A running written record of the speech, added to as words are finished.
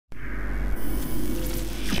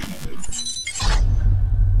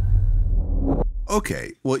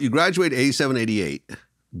Okay. Well, you graduated 87, 88,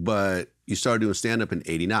 but you started doing stand-up in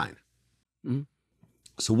 89. Mm-hmm.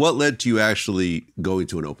 So what led to you actually going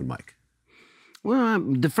to an open mic? Well,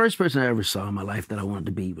 the first person I ever saw in my life that I wanted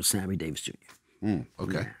to be was Sammy Davis Jr.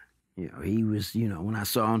 Okay. Yeah. You know, he was, you know, when I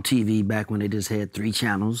saw on TV back when they just had 3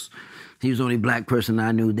 channels, he was the only black person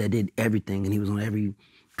I knew that did everything, and he was on every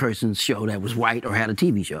person's show that was white or had a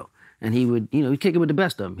TV show. And he would, you know, he'd kick it with the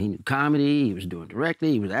best of them. He knew comedy, he was doing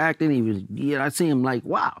directing, he was acting, he was, yeah, I see him like,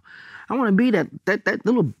 wow, I want to be that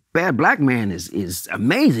little bad black man is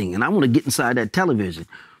amazing, and I want to get inside that television.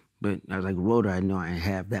 But I was like, Rhoda, I know I didn't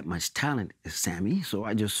have that much talent as Sammy, so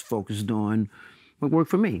I just focused on what worked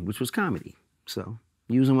for me, which was comedy. So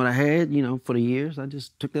using what I had, you know, for the years, I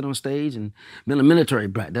just took that on stage and been a military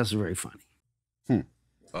brat. That's very funny.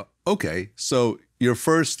 Okay, so your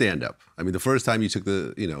first stand-up, I mean, the first time you took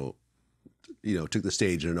the, took the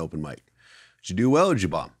stage in an open mic, did you do well or did you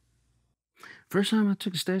bomb? First time I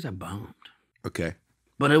took the stage, I bombed. Okay.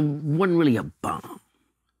 But it wasn't really a bomb.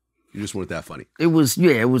 You just weren't that funny. It was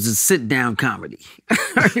a sit-down comedy.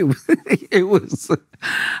 I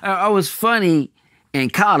was funny in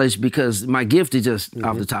college because my gift is just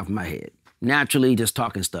off the top of my head. Naturally, just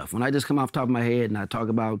talking stuff. When I just come off the top of my head and I talk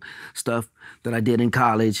about stuff that I did in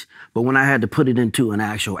college, but when I had to put it into an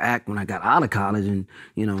actual act when I got out of college and,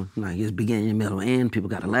 you know, like it's beginning, middle, end, people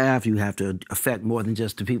got to laugh, you have to affect more than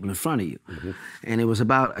just the people in front of you. And it was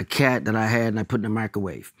about a cat that I had and I put in the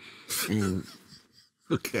microwave. And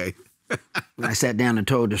okay. I sat down and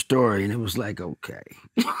told the story and it was like, okay.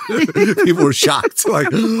 People were shocked.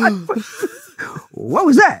 Like, what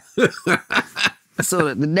was that?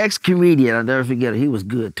 So the next comedian, I'll never forget it, he was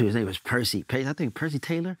good too. His name was Percy. I think Percy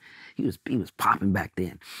Taylor. He was popping back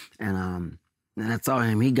then. And I saw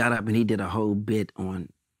him, he got up and he did a whole bit on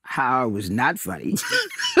how I was not funny.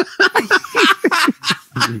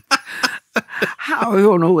 How, I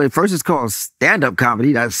don't know, at first it's called stand-up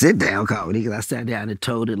comedy, not sit-down comedy, because I sat down and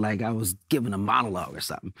told it like I was giving a monologue or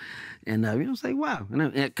something. And, you know, I was like, wow.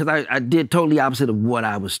 Because I did totally opposite of what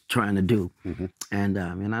I was trying to do. And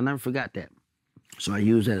I never forgot that. So I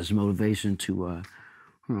used that as motivation to,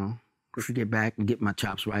 you know, to get back and get my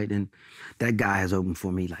chops right. And that guy has opened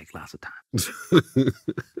for me like lots of times.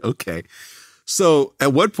 Okay. So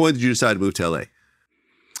at what point did you decide to move to LA?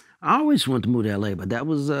 I always wanted to move to LA, but that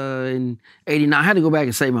was in '89. I had to go back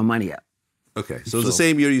and save my money up. Okay. So it was the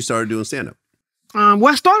same year you started doing stand-up? Well,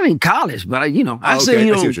 I started in college, but I say I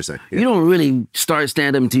see what you're saying. Yeah. You don't really start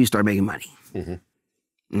stand-up until you start making money.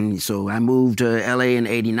 So I moved to LA in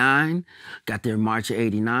 '89, got there in March of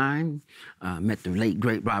 '89, met the late,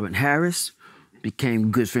 great Robin Harris,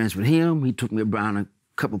 became good friends with him. He took me around a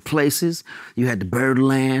couple places. You had the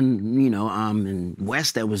Birdland, you know, in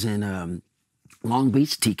West that was in Long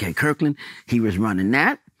Beach, TK Kirkland. He was running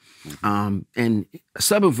that. And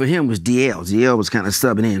subbing for him was DL. DL was kind of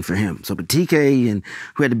subbing in for him. So, but TK and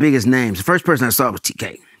who had the biggest names, the first person I saw was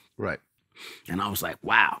TK. Right. And I was like,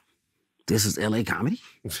 wow. This is LA comedy?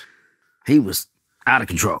 He was out of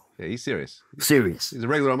control. Yeah, he's serious. Serious. He's a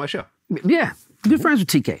regular on my show. Yeah, good friends with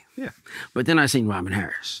TK. Yeah. But then I seen Robin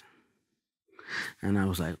Harris. And I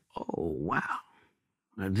was like, oh, wow.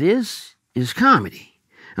 Now this is comedy.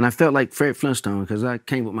 And I felt like Fred Flintstone because I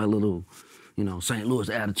came with my little, you know, St. Louis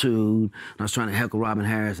attitude. And I was trying to heckle Robin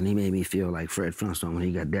Harris and he made me feel like Fred Flintstone when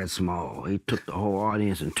he got that small. He took the whole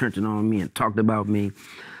audience and turned it on me and talked about me.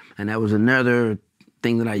 And that was another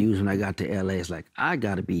thing that I used when I got to LA. It's like, I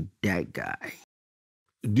gotta be that guy.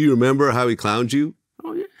 Do you remember how he clowned you?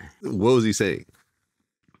 Oh yeah. What was he saying?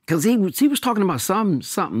 Because he was talking about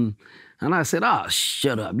something, and I said, oh,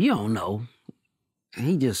 shut up, you don't know. And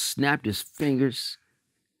he just snapped his fingers.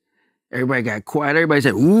 Everybody got quiet. Everybody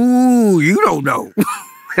said, ooh, you don't know.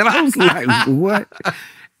 And I was like, what?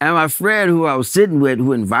 And my friend who I was sitting with,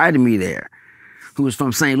 who invited me there, who was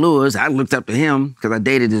from St. Louis, I looked up to him because I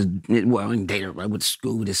dated I went to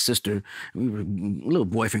school with his sister. We were a little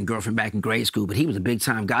boyfriend, girlfriend back in grade school, but he was a big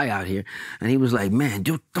time guy out here. And he was like, man,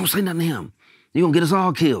 dude, don't say nothing to him. You're gonna get us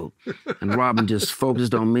all killed. And Robin just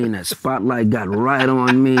focused on me and that spotlight got right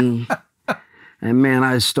on me. And man,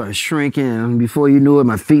 I started shrinking. And before you knew it,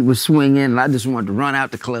 my feet were swinging and I just wanted to run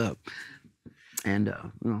out the club. And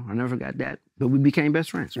you know, I never forgot that. But we became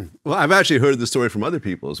best friends. Well, I've actually heard the story from other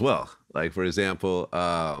people as well. Like, for example,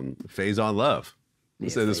 Faison Love. He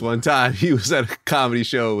said this one time he was at a comedy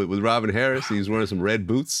show with Robin Harris. He was wearing some red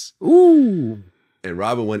boots. Ooh. And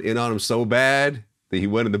Robin went in on him so bad that he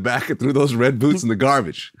went in the back and threw those red boots in the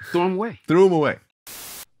garbage. Threw them away. Threw them away.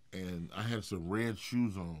 And I had some red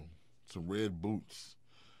shoes on, some red boots.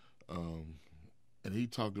 And he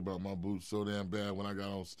talked about my boots so damn bad when I got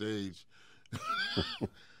on stage.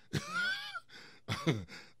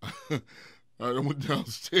 I went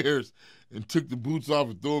downstairs and took the boots off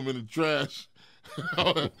and threw them in the trash.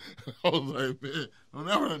 I was like, man, don't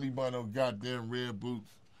ever let me buy no goddamn red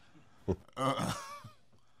boots.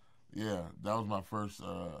 Yeah, that was my first,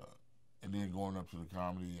 and then going up to the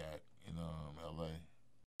comedy act in L.A.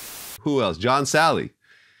 Who else? John Sally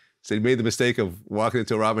said he made the mistake of walking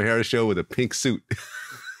into a Robin Harris show with a pink suit.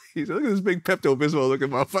 He said, look at this big Pepto-Bismol looking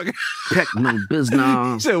motherfucker.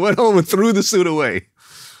 Pepto-Bismol. He said, went home and threw the suit away.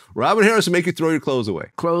 Robin Harris would make you throw your clothes away.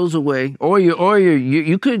 Clothes away. Or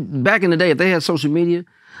you could, back in the day, if they had social media,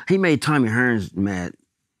 he made Tommy Hearns mad.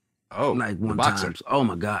 Oh, like one boxer. time. Oh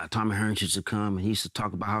my God, Tommy Hearns used to come and he used to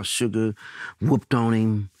talk about how Sugar whooped on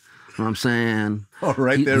him. You know what I'm saying? Oh,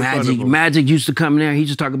 right there in front of him. Magic used to come in there. He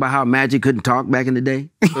used to talk about how Magic couldn't talk back in the day.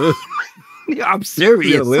 I'm serious.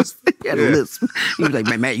 He had a lisp? He had a lisp. He was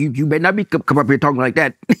like, man, you better not be come up here talking like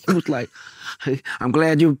that. He was like, hey, I'm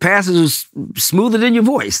glad your passage was smoother than your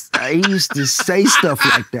voice. He used to say stuff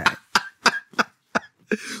like that.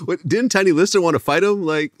 What, didn't Tiny Lister want to fight him?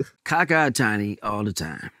 Like, Cockeyed Tiny all the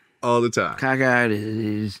time. all the time. Cockeyed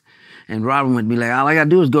is, and Robin would be like, all I gotta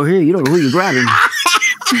do is go here. You don't know who you're grabbing.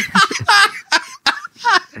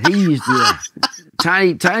 He used to,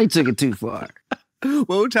 Tiny took it too far. What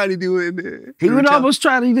would Tiny do in there? He would almost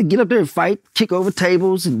try to either get up there and fight, kick over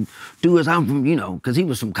tables, and do his, I'm from, because he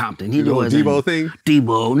was from Compton. He the whole Debo thing?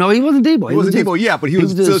 Debo. No, he wasn't Debo. He wasn't Debo, yeah, but he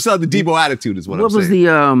was still the Debo attitude is what I'm saying.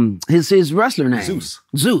 What was his wrestler name? Zeus.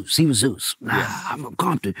 Zeus. He was Zeus. Nah, Yeah. I'm from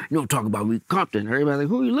Compton. You don't talk about we Compton. Everybody's like,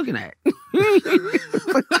 who are you looking at?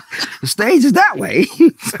 The stage is that way.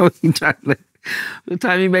 So he tried to, the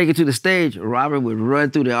time he make it to the stage, Robert would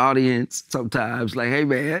run through the audience sometimes, like, hey,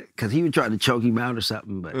 man, because he would try to choke him out or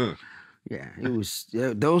something. But yeah, it was,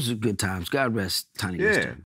 those are good times. God rest Tiny Lister.